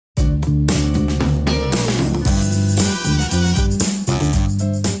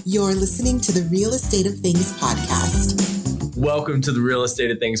You're listening to the Real Estate of Things podcast. Welcome to the Real Estate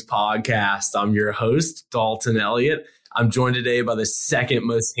of Things podcast. I'm your host, Dalton Elliott. I'm joined today by the second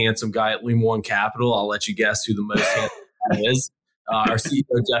most handsome guy at Lima One Capital. I'll let you guess who the most handsome guy is. Our CEO,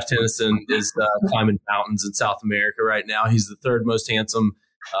 Jeff Tennyson, is climbing mountains in South America right now. He's the third most handsome.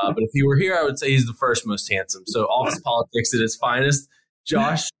 But if he were here, I would say he's the first most handsome. So office politics at its finest.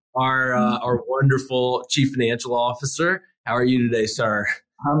 Josh, our wonderful Chief Financial Officer. How are you today, sir?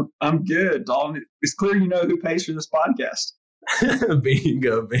 I'm good, Dalton. It's clear you know who pays for this podcast.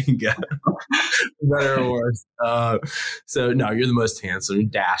 bingo. Better or worse. So no, you're the most handsome. You're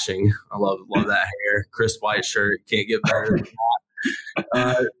dashing. I love that hair. Crisp white shirt. Can't get better than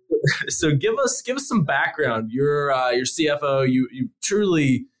that. So give us some background. You're CFO. You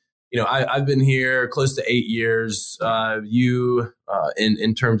truly, I've been here close to 8 years.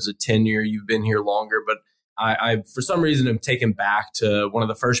 In terms of tenure, you've been here longer, but I for some reason am taken back to one of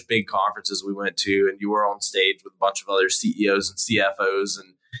the first big conferences we went to, and you were on stage with a bunch of other CEOs and CFOs,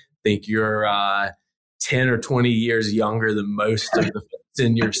 and I think you're 10 or 20 years younger than most of the folks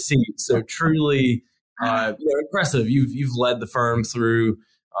in your seat. So truly impressive. You've led the firm through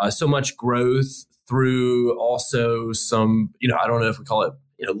so much growth, through also some, I don't know if we call it,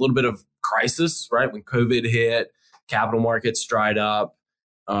 a little bit of crisis, right? When COVID hit, capital markets dried up.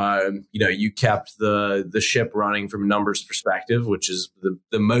 You kept the ship running from a numbers perspective, which is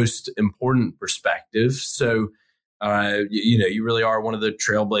the most important perspective. So, you really are one of the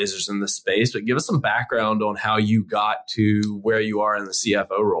trailblazers in this space. But give us some background on how you got to where you are in the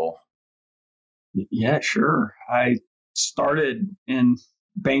CFO role. Yeah, sure. I started in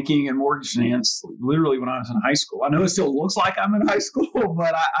banking and mortgage finance literally when I was in high school. I know it still looks like I'm in high school,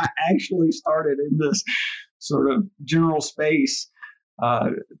 but I actually started in this sort of general space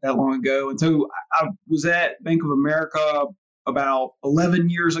that long ago. And so I was at Bank of America about 11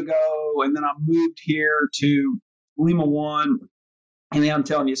 years ago, and then I moved here to Lima One. And I'm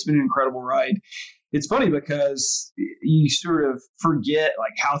telling you, it's been an incredible ride. It's funny because you sort of forget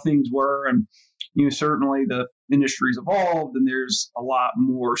like how things were, and certainly the industry's evolved, and there's a lot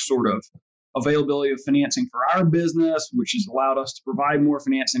more sort of availability of financing for our business, which has allowed us to provide more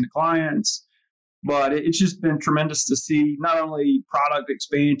financing to clients. But it's just been tremendous to see not only product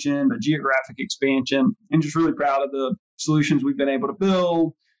expansion, but geographic expansion, and just really proud of the solutions we've been able to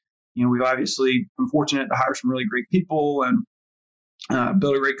build. We've obviously been fortunate to hire some really great people and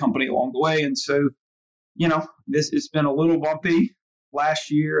build a great company along the way. And so, it's been a little bumpy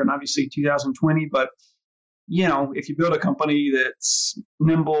last year and obviously 2020, but if you build a company that's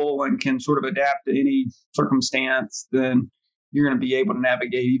nimble and can sort of adapt to any circumstance, then you're going to be able to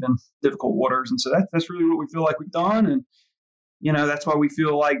navigate even difficult waters. And so that's really what we feel like we've done. And, that's why we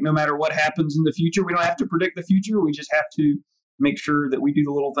feel like no matter what happens in the future, we don't have to predict the future. We just have to make sure that we do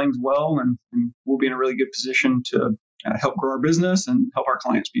the little things well, and we'll be in a really good position to help grow our business and help our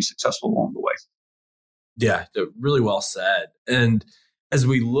clients be successful along the way. Yeah, really well said. And as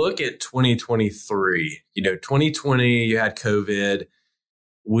we look at 2023, 2020, you had COVID.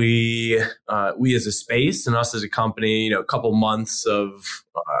 We as a space and us as a company, a couple months of,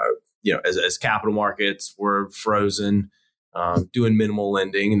 as capital markets were frozen, doing minimal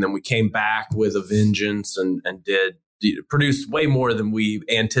lending. And then we came back with a vengeance and produced way more than we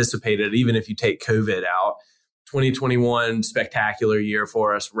anticipated, even if you take COVID out. 2021, spectacular year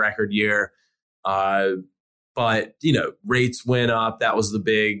for us, record year. But, rates went up. That was the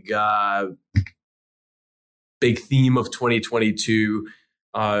big theme of 2022.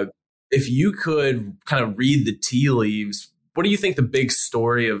 If you could kind of read the tea leaves, what do you think the big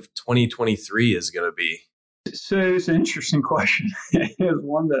story of 2023 is going to be? So it's an interesting question. It's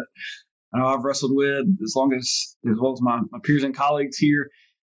one that I've wrestled with as well as my peers and colleagues here.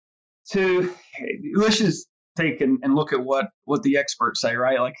 So let's just take and look at what the experts say,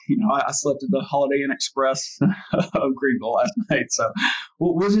 right? Like, I slept at the Holiday Inn Express of Greenville last night. So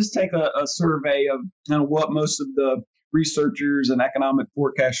we'll just take a survey of what most of the researchers and economic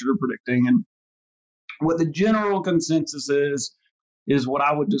forecasters are predicting. And what the general consensus is what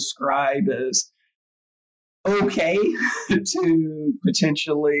I would describe as okay to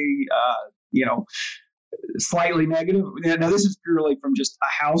potentially, slightly negative. Now, this is purely from just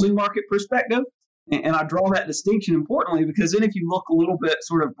a housing market perspective. And I draw that distinction importantly because then if you look a little bit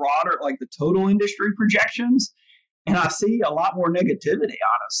sort of broader, like the total industry projections, and I see a lot more negativity,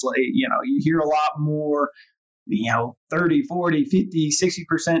 honestly. You hear a lot more, 30, 40, 50,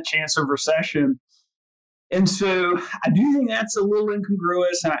 60% chance of recession. And so I do think that's a little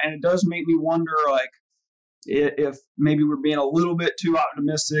incongruous, and it does make me wonder, like, if maybe we're being a little bit too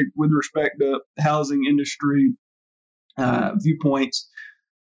optimistic with respect to housing industry viewpoints.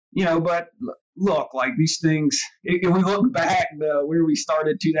 but look, like these things, if we look back to where we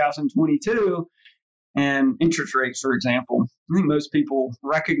started 2022 and interest rates, for example, I think most people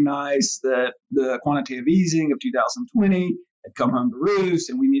recognize that the quantitative easing of 2020 had come home to roost,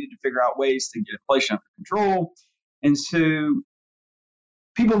 and we needed to figure out ways to get inflation under control. And so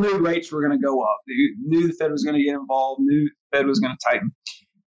people knew rates were going to go up. They knew the Fed was going to get involved, knew the Fed was going to tighten.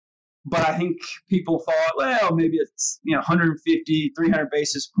 But I think people thought, well, maybe it's 150, 300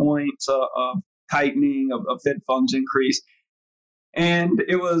 basis points of tightening of Fed funds increase. And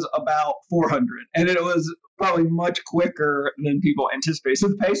it was about 400. And it was probably much quicker than people anticipated. So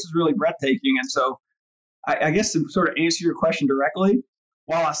the pace is really breathtaking. And so I guess to sort of answer your question directly,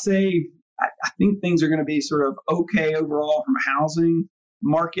 while I say I think things are going to be sort of okay overall from a housing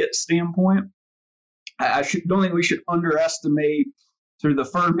market standpoint, I don't think we should underestimate sort of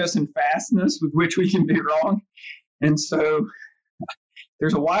the firmness and fastness with which we can be wrong. And so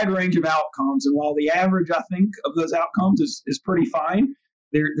there's a wide range of outcomes. And while the average, I think, of those outcomes is pretty fine,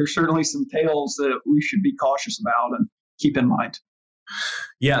 there's certainly some tails that we should be cautious about and keep in mind.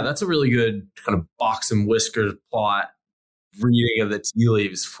 Yeah, that's a really good kind of box and whiskers plot reading of the tea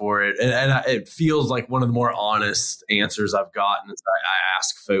leaves for it. And it feels like one of the more honest answers I've gotten is I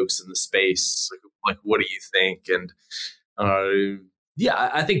ask folks in the space, like, what do you think? And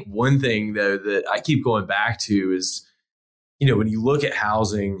I think one thing, though, that I keep going back to is, when you look at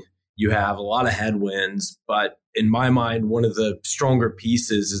housing, you have a lot of headwinds. But in my mind, one of the stronger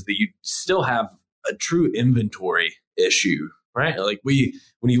pieces is that you still have a true inventory issue, right? Like when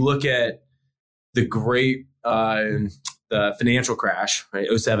you look at the great the financial crash, right,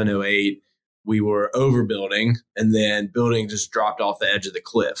 07, 08, we were overbuilding, and then building just dropped off the edge of the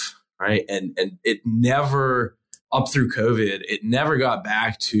cliff, right? And it never, up through COVID, it never got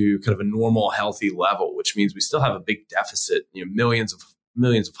back to kind of a normal, healthy level, which means we still have a big deficit, millions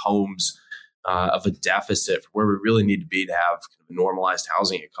of homes of a deficit for where we really need to be to have kind of a normalized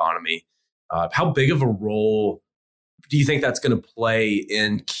housing economy. How big of a role do you think that's going to play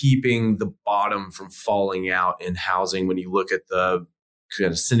in keeping the bottom from falling out in housing when you look at the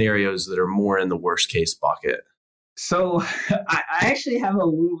kind of scenarios that are more in the worst case bucket? So I actually have a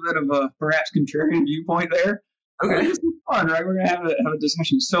little bit of a perhaps contrarian viewpoint there. Okay, this is fun, right? We're going to have a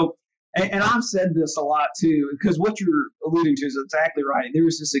discussion. So, and I've said this a lot too, because what you're alluding to is exactly right.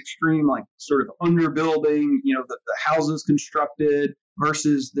 There's this extreme, like, sort of underbuilding, the houses constructed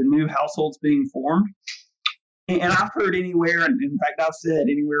versus the new households being formed. And I've heard anywhere, and in fact, I've said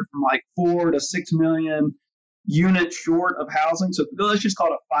anywhere from like 4 to 6 million units short of housing. So let's just call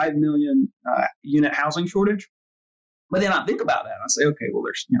it a 5 million unit housing shortage. But then I think about that and I say, okay, well,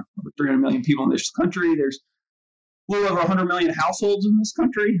 there's over 300 million people in this country. There's a little over 100 million households in this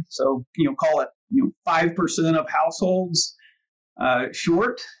country. So, call it 5% of households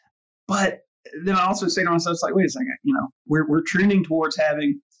short. But then I also say to myself, it's like, wait a second, we're trending towards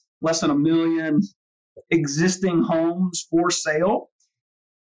having less than 1 million existing homes for sale.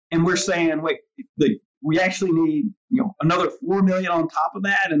 And we're saying, wait, we actually need, another 4 million on top of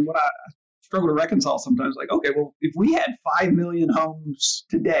that. And what I struggle to reconcile sometimes, like, okay, well, if we had 5 million homes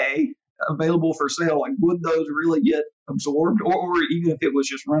today available for sale, like, would those really get absorbed? Or even if it was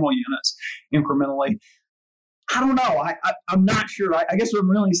just rental units incrementally? I don't know. I'm not sure. I guess what I'm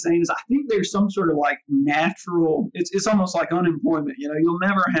really saying is I think there's some sort of like natural, it's almost like unemployment. You'll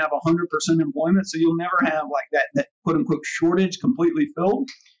never have 100% employment. So you'll never have like that quote unquote shortage completely filled.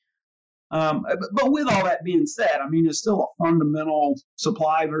 But with all that being said, I mean, it's still a fundamental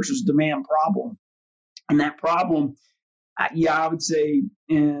supply versus demand problem. And that problem, I would say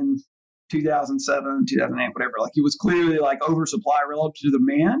in 2007, 2008, whatever, like it was clearly like oversupply relative to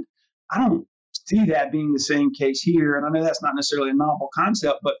demand. I don't see that being the same case here. And I know that's not necessarily a novel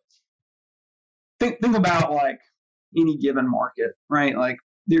concept, but think about like any given market, right? Like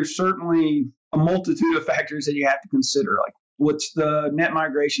there's certainly a multitude of factors that you have to consider. Like what's the net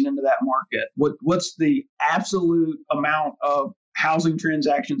migration into that market? What's the absolute amount of housing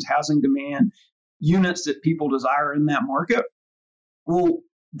transactions, housing demand, units that people desire in that market? Well,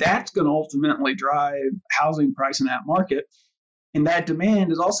 that's going to ultimately drive housing price in that market. And that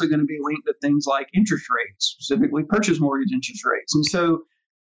demand is also going to be linked to things like interest rates, specifically purchase mortgage interest rates. And so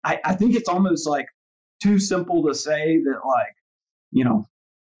I think it's almost like too simple to say that like,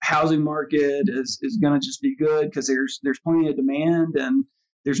 housing market is going to just be good because there's plenty of demand and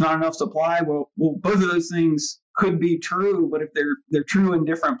there's not enough supply. Well, both of those things could be true, but if they're true in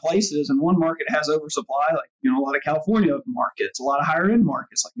different places and one market has oversupply, like, a lot of California markets, a lot of higher end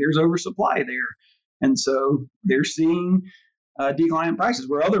markets, like there's oversupply there. And so they're seeing decline in prices,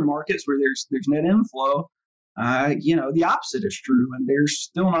 where other markets where there's net inflow, the opposite is true, and there's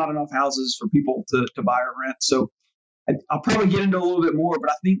still not enough houses for people to buy or rent. So I'll probably get into a little bit more,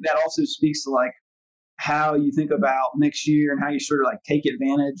 but I think that also speaks to like how you think about next year and how you sort of like take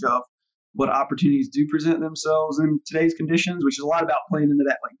advantage of what opportunities do present themselves in today's conditions, which is a lot about playing into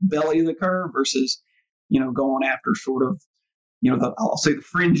that like belly of the curve versus, going after sort of, I'll say the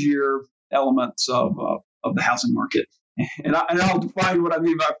fringier elements of the housing market. And I'll define what I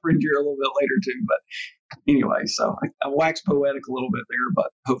mean by fringier a little bit later too. But anyway, so I wax poetic a little bit there,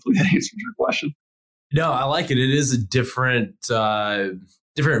 but hopefully that answers your question. No, I like it. It is a different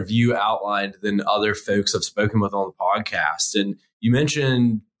view outlined than other folks I've spoken with on the podcast. And you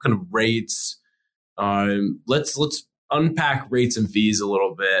mentioned kind of rates. Let's unpack rates and fees a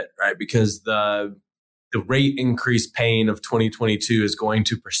little bit, right? Because the rate increase pain of 2022 is going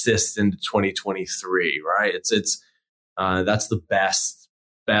to persist into 2023, right? It's that's the best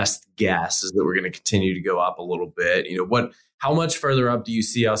guess is that we're going to continue to go up a little bit. How much further up do you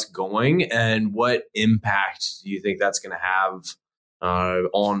see us going, and what impact do you think that's going to have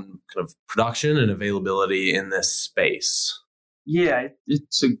on kind of production and availability in this space? Yeah,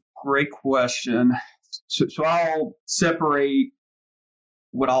 it's a great question. So I'll separate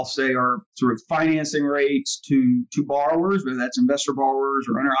what I'll say are sort of financing rates to borrowers, whether that's investor borrowers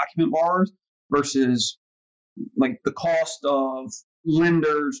or owner-occupant borrowers, versus like the cost of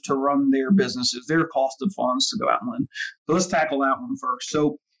lenders to run their businesses, their cost of funds to go out and lend. So let's tackle that one first.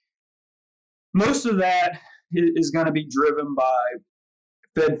 So most of that is going to be driven by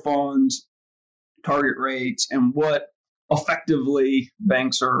Fed funds, target rates, and what effectively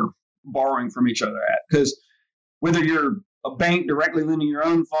banks are borrowing from each other at. Because whether you're a bank directly lending your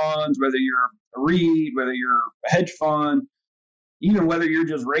own funds, whether you're a REIT, whether you're a hedge fund, even whether you're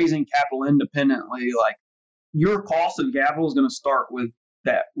just raising capital independently, like your cost of capital is going to start with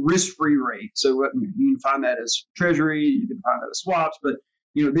that risk-free rate. So you can find that as treasury, you can find that as swaps, but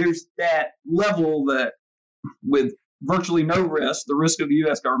there's that level that with virtually no risk, the risk of the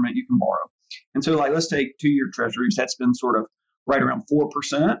U.S. government, you can borrow. And so like let's take 2-year treasuries. That's been sort of right around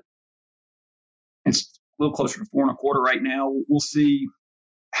 4%. It's a little closer to 4.25% right now. We'll see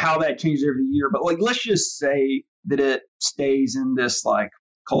how that changes every year. But like let's just say that it stays in this like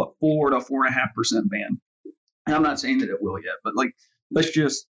call it 4 to 4.5% band. And I'm not saying that it will yet, but like let's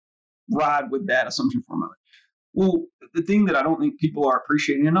just ride with that assumption for a moment. Well, the thing that I don't think people are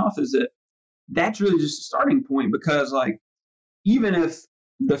appreciating enough is that that's really just a starting point, because like even if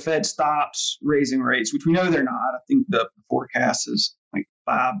the Fed stops raising rates, which we know they're not, I think the forecast is like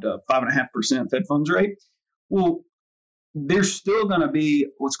 5 to 5.5% Fed funds rate. Well, there's still going to be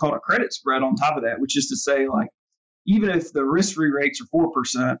what's called a credit spread on top of that, which is to say like even if the risk-free rates are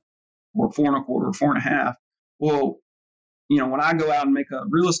 4% or 4.25% or 4.5%, well, when I go out and make a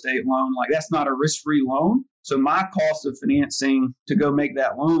real estate loan, like that's not a risk-free loan. So my cost of financing to go make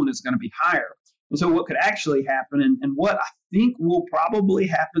that loan is going to be higher. And so what could actually happen, and what I think will probably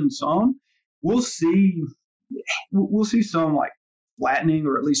happen some, we'll see some like flattening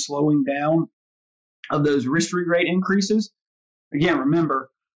or at least slowing down of those risk-free rate increases. Again,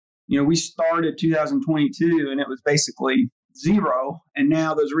 remember, we started 2022 and it was basically zero, and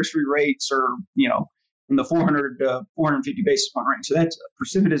now those risk-free rates are, in the 400 to 450 basis point range. So that's a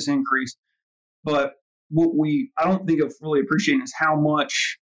precipitous increase. But what I don't think of fully appreciating is how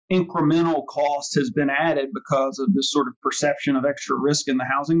much incremental cost has been added because of this sort of perception of extra risk in the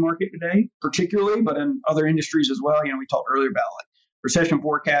housing market today, particularly, but in other industries as well. We talked earlier about like recession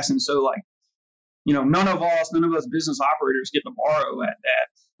forecasts. And so like, none of us business operators get to borrow at that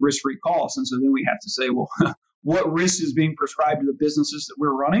risk-free cost. And so then we have to say, well, what risk is being prescribed to the businesses that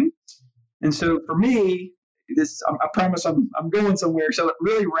we're running? And so for me, I promise I'm going somewhere. So it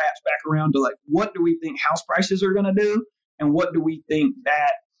really wraps back around to like, what do we think house prices are going to do? And what do we think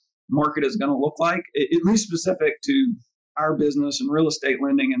that market is going to look like, at least specific to our business and real estate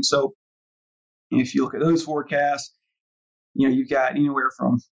lending? And so if you look at those forecasts, you've got anywhere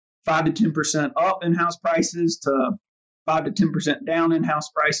from 5 to 10% up in house prices to 5 to 10% down in house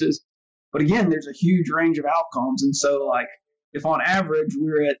prices. But again, there's a huge range of outcomes. And so like if on average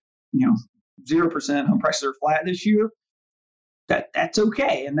we're at, 0% home prices are flat this year, that's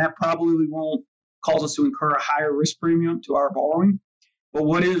okay. And that probably won't cause us to incur a higher risk premium to our borrowing. But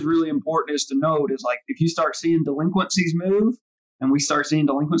what is really important is to note is like if you start seeing delinquencies move and we start seeing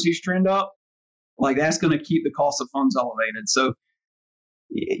delinquencies trend up, like that's going to keep the cost of funds elevated. So,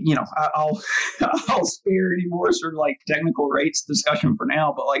 I'll spare any more sort of like technical rates discussion for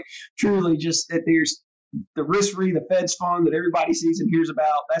now, but like truly just that there's the risk-free, the Fed's fund that everybody sees and hears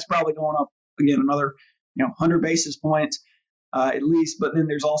about, that's probably going up again another 100 basis points. at least. But then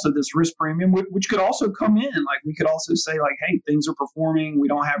there's also this risk premium, which could also come in. Like we could also say like, hey, things are performing. We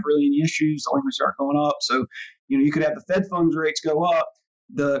don't have really any issues. Delinquencies aren't going up. So, you could have the Fed funds rates go up,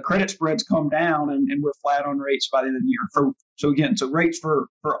 the credit spreads come down, and we're flat on rates by the end of the year. So rates for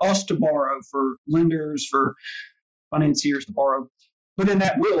us to borrow, for lenders, for financiers to borrow. But then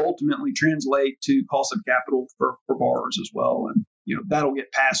that will ultimately translate to cost of capital for borrowers as well. And, that'll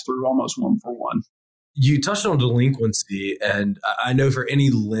get passed through almost one for one. You touched on delinquency, and I know for any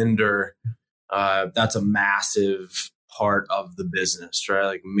lender, that's a massive part of the business, right?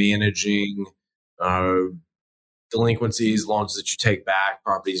 Like managing delinquencies, loans that you take back,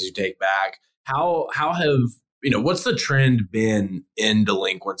 properties you take back. How have, what's the trend been in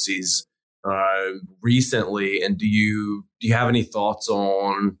delinquencies recently? And do you have any thoughts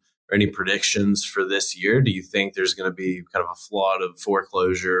on or any predictions for this year? Do you think there's going to be kind of a flood of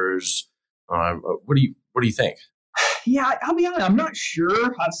foreclosures? What do you think? Yeah, I'll be honest, I'm not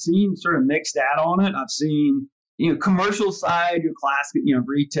sure. I've seen sort of mixed data on it. I've seen, commercial side, your classic,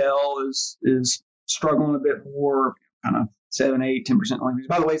 retail is struggling a bit more, kind of 7, 8, 10% delinquency.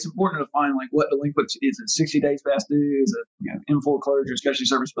 By the way, it's important to find like what delinquency is. It 60 days past due? Is it in foreclosure, specialty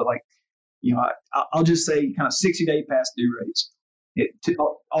service? But like, I'll just say kind of 60-day past due rates,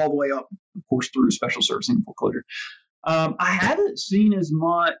 all the way up, of course, through special servicing foreclosure. I haven't seen as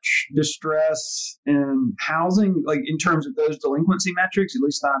much distress in housing, like in terms of those delinquency metrics, at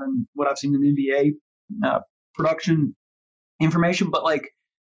least not in what I've seen in MBA production information. But like,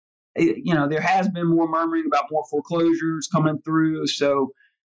 there has been more murmuring about more foreclosures coming through. So,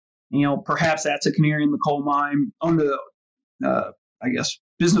 perhaps that's a canary in the coal mine on the, I guess,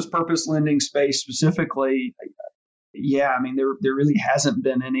 business purpose lending space specifically. Yeah, I mean, there really hasn't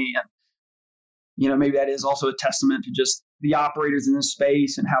been any. And, maybe that is also a testament to just the operators in this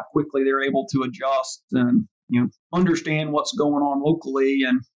space and how quickly they're able to adjust and, understand what's going on locally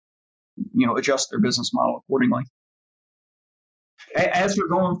and, adjust their business model accordingly. As for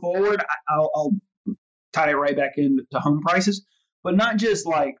going forward, I'll tie it right back into home prices, but not just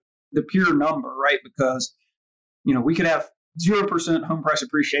like the pure number, right? Because, we could have 0% home price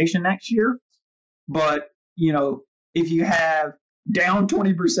appreciation next year, but, if you have down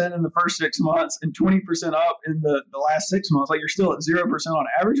 20% in the first 6 months and 20% up in the last 6 months, like you're still at 0% on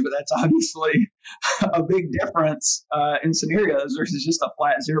average, but that's obviously a big difference in scenarios versus just a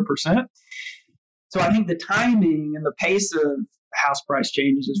flat 0%. So I think the timing and the pace of house price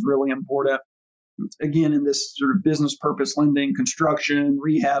changes is really important. Again, in this sort of business purpose lending, construction,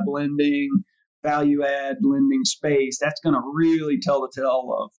 rehab lending, value add lending space, that's going to really tell the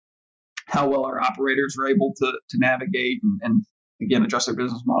tale of how well our operators are able to navigate and again, adjust their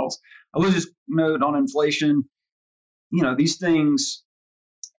business models. I will just note on inflation, these things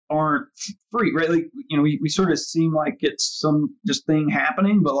aren't free, right? Like, we sort of seem like it's some just thing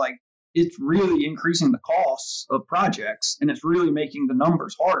happening, but like it's really increasing the costs of projects and it's really making the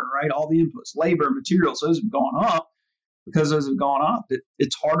numbers harder, right? All the inputs, labor, materials, those have gone up. Because those have gone up,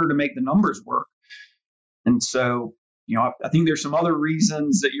 it's harder to make the numbers work. And so, I think there's some other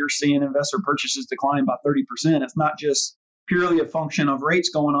reasons that you're seeing investor purchases decline by 30%. It's not just purely a function of rates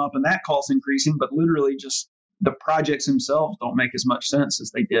going up and that cost increasing, but literally just the projects themselves don't make as much sense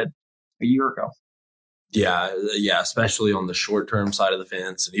as they did a year ago. Yeah, especially on the short-term side of the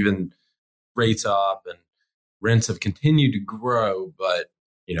fence, and even rates up and rents have continued to grow. But,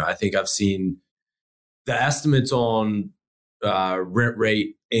 I think I've seen the estimates on rent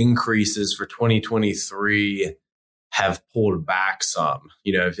rate increases for 2023 have pulled back some.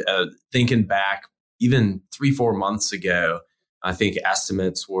 Thinking back even 3-4 months ago, I think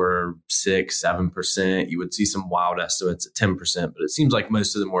estimates were 6-7%. You would see some wild estimates at 10%, but it seems like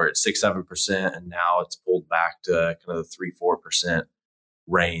most of them were at 6-7%, and now it's pulled back to kind of the 3-4%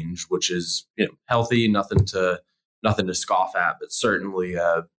 range, which is healthy, nothing to scoff at, but certainly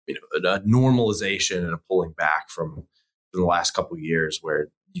a normalization and a pulling back from the last couple of years where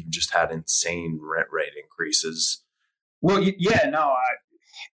you've just had insane rent rate increases. Well,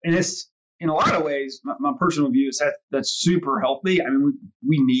 and it's in a lot of ways, my personal view is that's super healthy. I mean,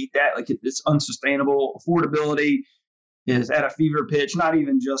 we need that. Like it's unsustainable. Affordability is at a fever pitch, not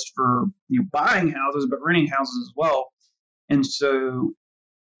even just for buying houses, but renting houses as well. And so,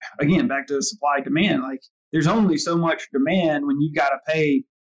 again, back to supply demand. Like there's only so much demand when you've got to pay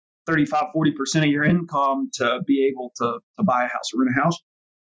 35-40% of your income to be able to buy a house or rent a house.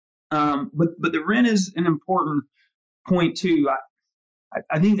 But the rent is an important point too.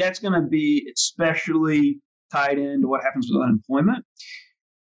 I think that's going to be especially tied into what happens with unemployment.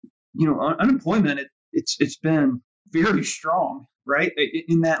 Unemployment, it's been very strong, right?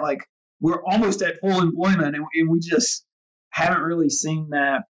 In that, like, we're almost at full employment and we just haven't really seen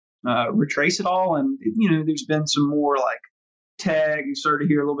that retrace at all. And, there's been some more like tech. You started to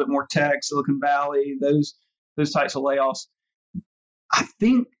hear a little bit more tech, Silicon Valley, those types of layoffs. I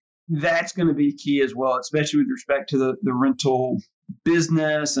think that's going to be key as well, especially with respect to the rental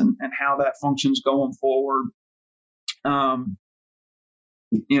business and how that functions going forward. To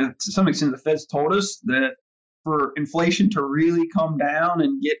some extent, the Fed's told us that for inflation to really come down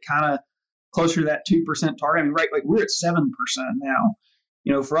and get kind of closer to that 2% target, I mean, right, like we're at 7% now.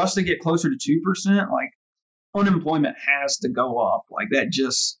 For us to get closer to 2%, like unemployment has to go up. Like that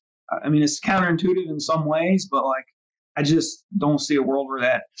just, I mean, it's counterintuitive in some ways, but like I just don't see a world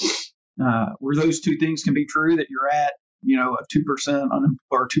where those two things can be true, that you're at, a 2%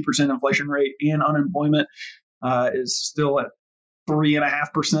 or 2% inflation rate and unemployment is still at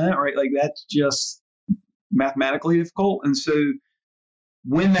 3.5%, right? Like that's just mathematically difficult. And so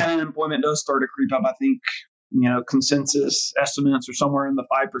when that unemployment does start to creep up, I think, consensus estimates are somewhere in the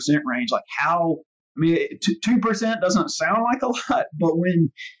 5% range. Like 2% doesn't sound like a lot, but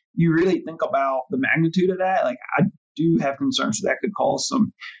when you really think about the magnitude of that, like I do have concerns that could cause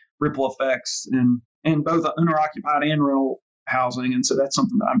some ripple effects in both owner-occupied and rental housing. And so that's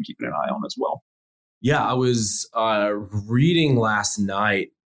something that I'm keeping an eye on as well. Yeah, I was reading last night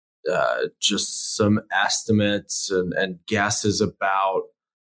just some estimates and guesses about,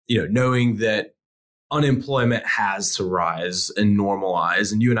 knowing that unemployment has to rise and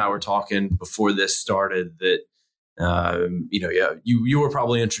normalize. And you and I were talking before this started that, you were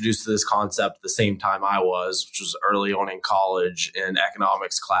probably introduced to this concept at the same time I was, which was early on in college in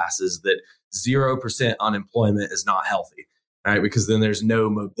economics classes, that 0% unemployment is not healthy, right? Because then there's no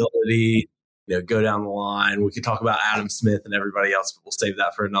mobility. Go down the line. We could talk about Adam Smith and everybody else, but we'll save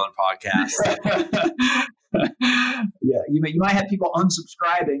that for another podcast. Yeah, you might have people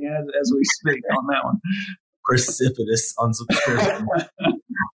unsubscribing as we speak on that one. Precipitous unsubscription.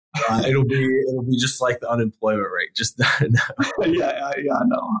 It'll be just like the unemployment rate. Just no. Yeah, I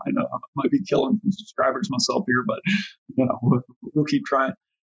know. I might be killing some subscribers myself here, but we'll keep trying.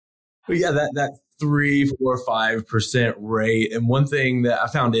 But yeah, that 3, 4, 5% rate. And one thing that I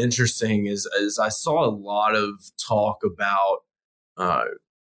found interesting is I saw a lot of talk about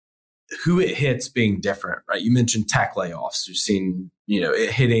who it hits being different, right? You mentioned tech layoffs. You've seen,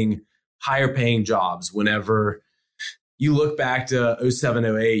 it hitting higher paying jobs. Whenever you look back to 07,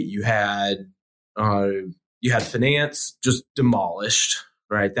 08, you had finance just demolished,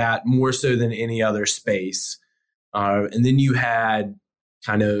 right? That more so than any other space. And then you had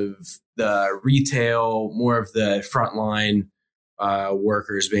kind of the retail, more of the frontline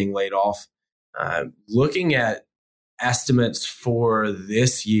workers being laid off. Looking at estimates for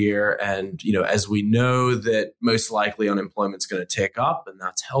this year, and as we know that most likely unemployment's going to tick up, and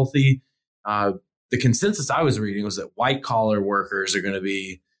that's healthy. The consensus I was reading was that white collar workers are going to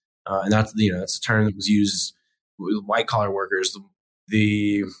be, and that's that's a term that was used. White collar workers,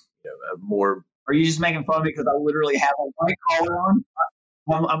 the more. Are you just making fun of me because I literally have a white collar on?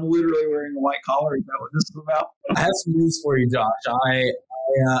 I'm literally wearing a white collar. Is that what this is about? I have some news for you, Josh.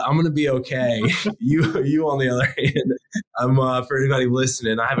 I'm going to be okay. You on the other hand, I'm for anybody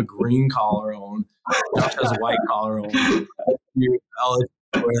listening, I have a green collar on. Josh has a white collar on. I'll let you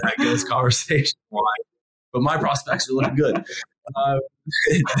where that goes conversation wise. But my prospects are looking good.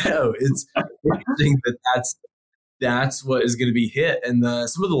 No, it's interesting that's what is going to be hit. And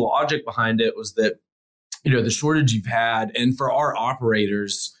some of the logic behind it was that the shortage you've had, and for our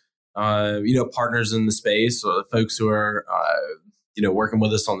operators, partners in the space, so the folks who are, working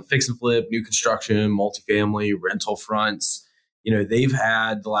with us on the fix and flip, new construction, multifamily, rental fronts, they've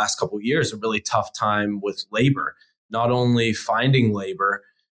had the last couple of years a really tough time with labor, not only finding labor,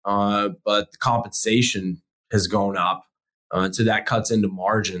 but the compensation has gone up. So that cuts into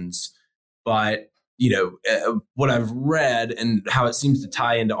margins. But, what I've read and how it seems to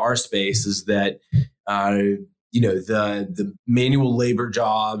tie into our space is that, the manual labor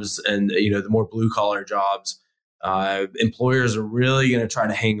jobs and, the more blue collar jobs, employers are really going to try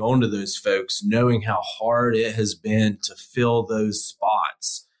to hang on to those folks, knowing how hard it has been to fill those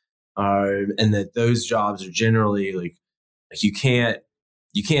spots. And that those jobs are generally like you can't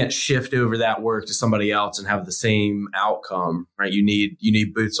shift over that work to somebody else and have the same outcome, right? You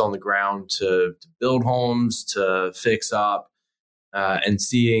need boots on the ground to build homes, to fix up. And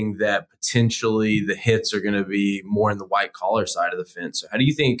seeing that potentially the hits are going to be more in the white collar side of the fence. So how do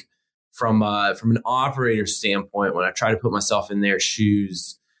you think from an operator standpoint, when I try to put myself in their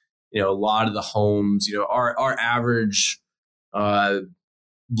shoes, a lot of the homes, our average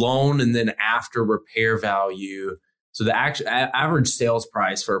loan and then after repair value So the average sales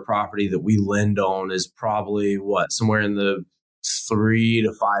price for a property that we lend on is probably somewhere in the 300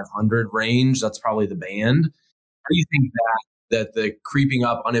 to 500 range. That's probably the band. How do you think that the creeping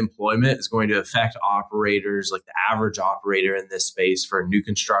up unemployment is going to affect operators, like the average operator in this space for a new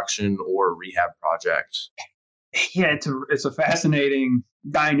construction or rehab project? Yeah, it's a fascinating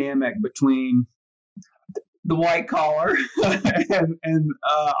dynamic between the white collar and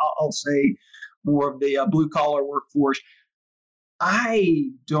I'll say more of the blue collar workforce.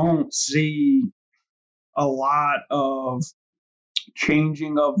 I don't see a lot of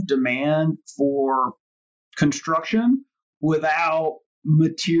changing of demand for construction without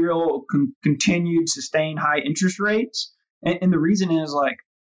material continued sustained high interest rates. And the reason is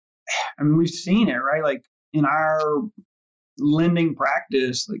we've seen it, right? Like in our lending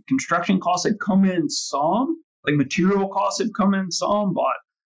practice, like construction costs have come in some, like material costs have come in some, but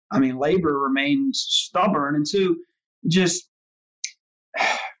labor remains stubborn. And so just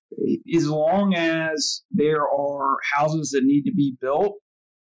as long as there are houses that need to be built,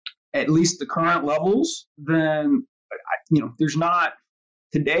 at least the current levels, then, there's not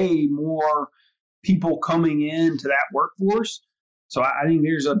today more people coming into that workforce. So I think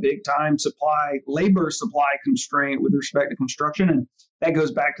there's a big time labor supply constraint with respect to construction. And that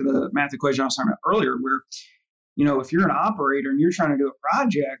goes back to the math equation I was talking about earlier, where, if you're an operator and you're trying to do a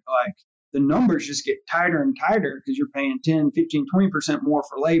project, like the numbers just get tighter and tighter because you're paying 10, 15, 20% more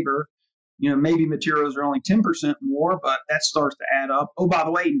for labor. Maybe materials are only 10% more, but that starts to add up. Oh, by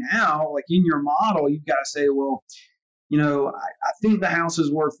the way, now, like in your model, you've got to say, well, I think the house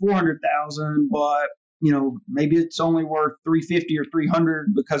is worth $400,000, but maybe it's only worth $350 or $300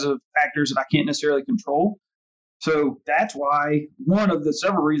 because of factors that I can't necessarily control. So that's why one of the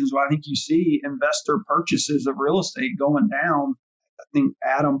several reasons why I think you see investor purchases of real estate going down. I think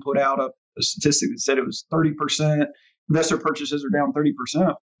Adam put out a statistic that said it was 30%. Investor purchases are down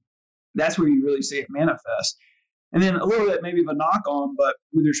 30%. That's where you really see it manifest. And then a little bit maybe of a knock on, but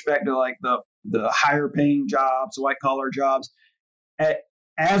with respect to like the higher paying jobs, white collar jobs,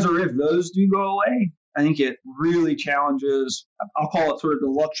 as or if those do go away, I think it really challenges, I'll call it sort of the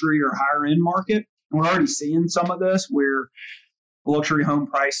luxury or higher end market. And we're already seeing some of this where luxury home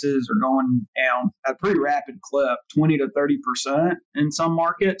prices are going down at a pretty rapid clip, 20 to 30% in some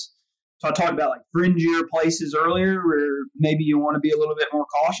markets. So I talked about like fringier places earlier where maybe you want to be a little bit more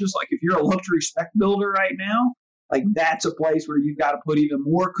cautious. Like if you're a luxury spec builder right now, like that's a place where you've got to put even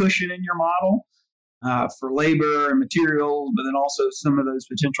more cushion in your model for labor and materials, but then also some of those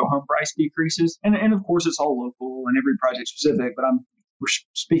potential home price decreases. And of course, it's all local and every project specific, but we're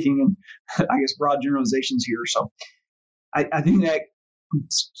speaking in, I guess, broad generalizations here. So I think that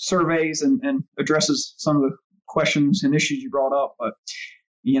surveys and addresses some of the questions and issues you brought up, but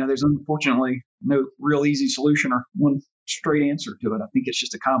there's unfortunately no real easy solution or one straight answer to it. I think it's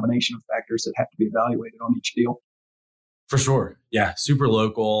just a combination of factors that have to be evaluated on each deal. For sure. Yeah. Super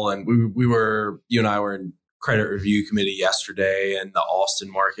local. And you and I were in credit review committee yesterday and the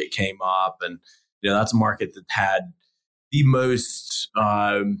Austin market came up and, that's a market that had the most,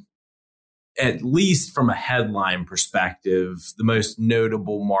 at least from a headline perspective, the most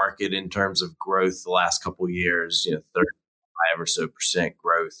notable market in terms of growth the last couple of years, 35 or so %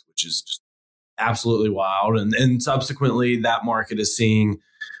 growth, which is just absolutely wild. And subsequently that market is seeing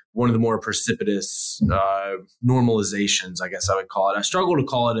one of the more precipitous normalizations, I guess I would call it. I struggle to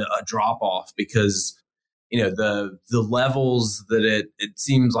call it a drop off because, the levels that it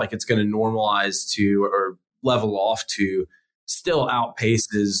seems like it's going to normalize to or level off to still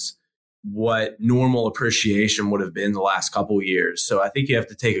outpaces what normal appreciation would have been the last couple of years. So I think you have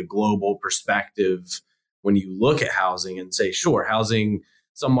to take a global perspective when you look at housing and say, sure, housing,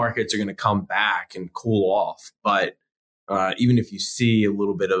 some markets are going to come back and cool off. But even if you see a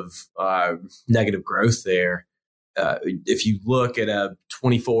little bit of negative growth there, if you look at a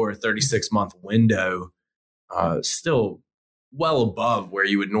 24 or 36 month window, still well above where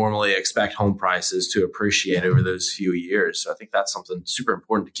you would normally expect home prices to appreciate over those few years. So I think that's something super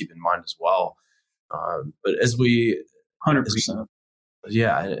important to keep in mind as well. But as we 100%.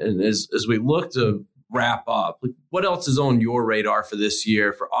 And as we look to wrap up, what else is on your radar for this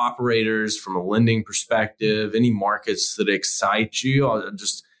year for operators from a lending perspective? Any markets that excite you? I'll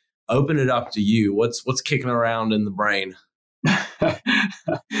just open it up to you. What's kicking around in the brain?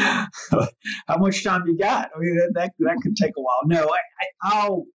 How much time you got? I mean, that could take a while. No,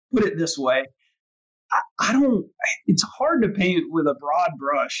 I'll put it this way. I don't. It's hard to paint with a broad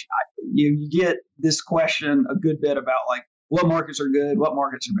brush. You get this question a good bit about like what markets are good, what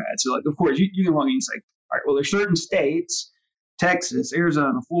markets are bad. So, like, of course, you can look and say, all right, well, there's certain states, Texas,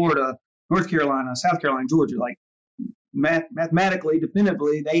 Arizona, Florida, North Carolina, South Carolina, Georgia, like mathematically,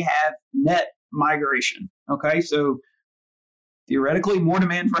 definitively, they have net migration. Okay, so theoretically, more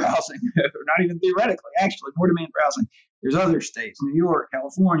demand for housing, or not even theoretically, actually, more demand for housing. There's other states, New York,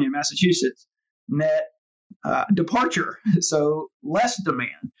 California, Massachusetts, net departure, so less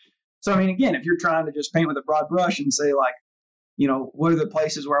demand. So, I mean, again, if you're trying to just paint with a broad brush and say, like, what are the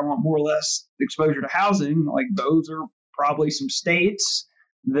places where I want more or less exposure to housing? Like, those are probably some states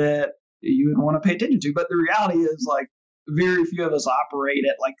that you would want to pay attention to. But the reality is, like, very few of us operate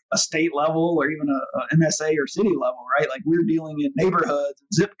at like a state level or even a MSA or city level, right? Like, we're dealing in neighborhoods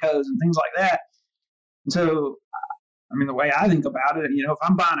and zip codes and things like that. And so, I mean, the way I think about it, if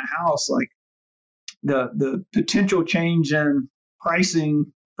I'm buying a house, like the potential change in pricing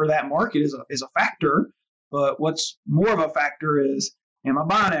for that market is a factor. But what's more of a factor is, am I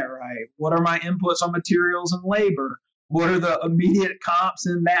buying it right? What are my inputs on materials and labor? What are the immediate comps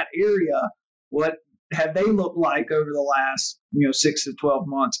in that area? What have they looked like over the last 6 to 12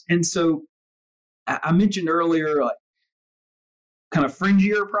 months? And so I mentioned earlier, like, kind of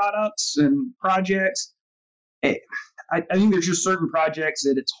fringier products and projects. I think there's just certain projects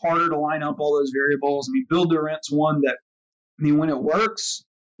that it's harder to line up all those variables. I mean, build to rent's one that, when it works,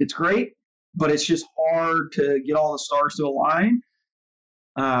 it's great, but it's just hard to get all the stars to align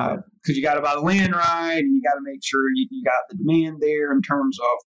because you got to buy the land right, and you got to make sure you got the demand there in terms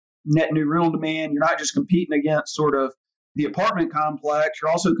of net new rental demand. You're not just competing against sort of the apartment complex,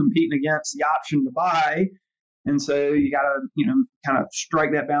 you're also competing against the option to buy. And so you got to, kind of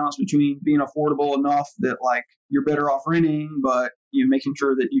strike that balance between being affordable enough that, like, you're better off renting, but making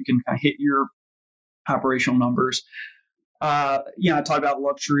sure that you can kind of hit your operational numbers. I talk about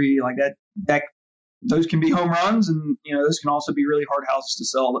luxury, like that those can be home runs, and those can also be really hard houses to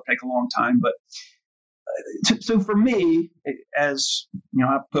sell that take a long time. But so for me, as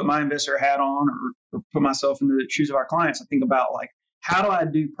I put my investor hat on or put myself into the shoes of our clients, I think about, like, how do I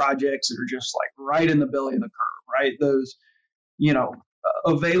do projects that are just like right in the belly of the curve, right? Those,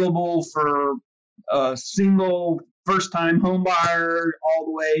 available for a single first-time home buyer all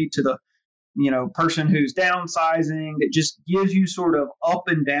the way to the, person who's downsizing, that just gives you sort of up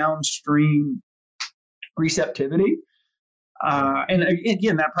and downstream receptivity. And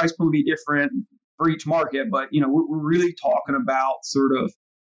again, that price point will be different for each market, but, we're really talking about sort of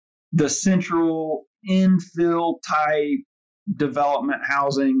the central infill type development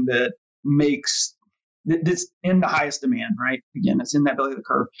housing that makes that's in the highest demand, right? Again, it's in that belly of the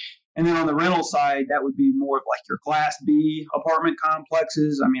curve. And then on the rental side, that would be more of like your Class B apartment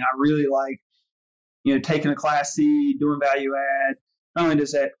complexes. I mean, I really like, taking a Class C, doing value add. Not only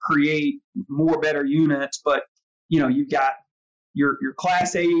does that create more better units, but, you've got your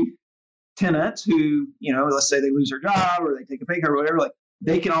Class A tenants who, let's say they lose their job or they take a pay cut or whatever, like,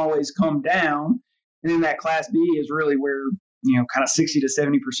 they can always come down. And then that Class B is really where, kind of 60 to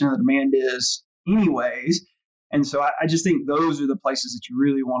 70% of the demand is anyways. And so I just think those are the places that you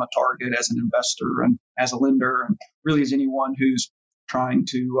really want to target as an investor and as a lender, and really as anyone who's trying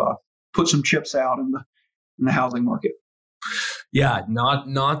to put some chips out in the housing market. Yeah,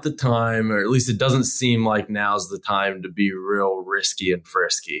 not the time, or at least it doesn't seem like now's the time to be real risky and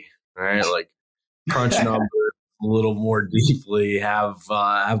frisky, right? Like, crunch numbers a little more deeply, have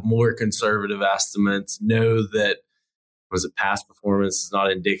more conservative estimates, know that past performance is not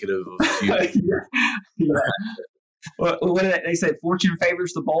indicative of future. Yeah. Well, what did they say? Fortune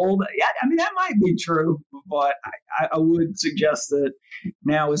favors the bold. Yeah, I mean, that might be true, but I would suggest that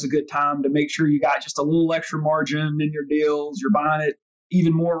now is a good time to make sure you got just a little extra margin in your deals. You're buying it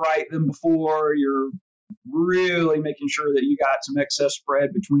even more right than before. You're really making sure that you got some excess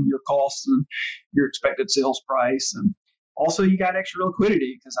spread between your costs and your expected sales price. And also you got extra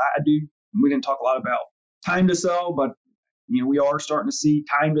liquidity, because we didn't talk a lot about time to sell, but we are starting to see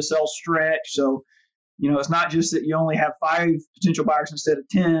time to sell stretch. So, it's not just that you only have 5 potential buyers instead of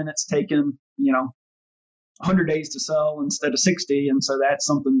 10. It's taken, 100 days to sell instead of 60. And so that's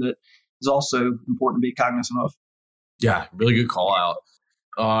something that is also important to be cognizant of. Yeah, really good call out.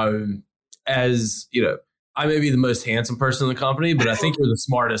 As I may be the most handsome person in the company, but I think you're the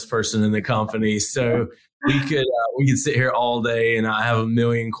smartest person in the company. So we could sit here all day and I have a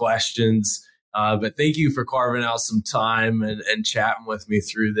million questions. But thank you for carving out some time and chatting with me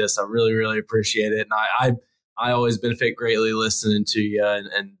through this. I really, really appreciate it. And I always benefit greatly listening to you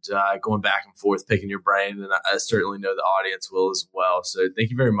and going back and forth, picking your brain. And I certainly know the audience will as well. So thank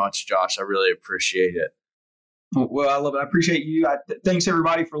you very much, Josh. I really appreciate it. Well, I love it. I appreciate you. Thanks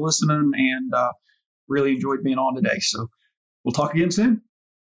everybody for listening, and really enjoyed being on today. So we'll talk again soon.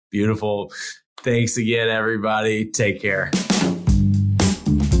 Beautiful. Thanks again, everybody. Take care.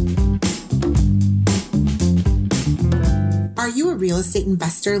 you a real estate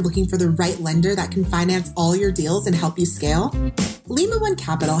investor looking for the right lender that can finance all your deals and help you scale? Lima One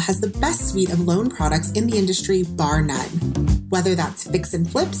Capital has the best suite of loan products in the industry, bar none. Whether that's fix and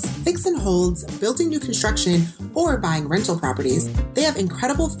flips, fix and holds, building new construction, or buying rental properties, they have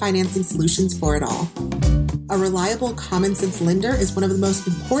incredible financing solutions for it all. A reliable, common sense lender is one of the most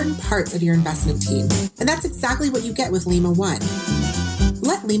important parts of your investment team, and that's exactly what you get with Lima One.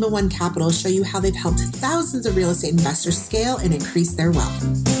 Let Lima One Capital show you how they've helped thousands of real estate investors scale and increase their wealth.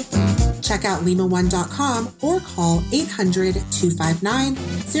 Check out limaone.com or call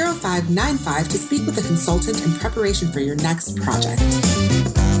 800-259-0595 to speak with a consultant in preparation for your next project.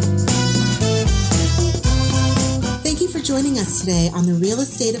 Thank you for joining us today on the Real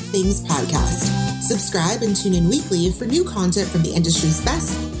Estate of Things podcast. Subscribe and tune in weekly for new content from the industry's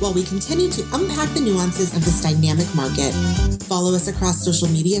best while we continue to unpack the nuances of this dynamic market. Follow us across social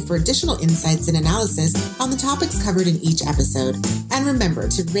media for additional insights and analysis on the topics covered in each episode. And remember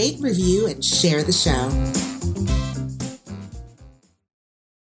to rate, review, and share the show.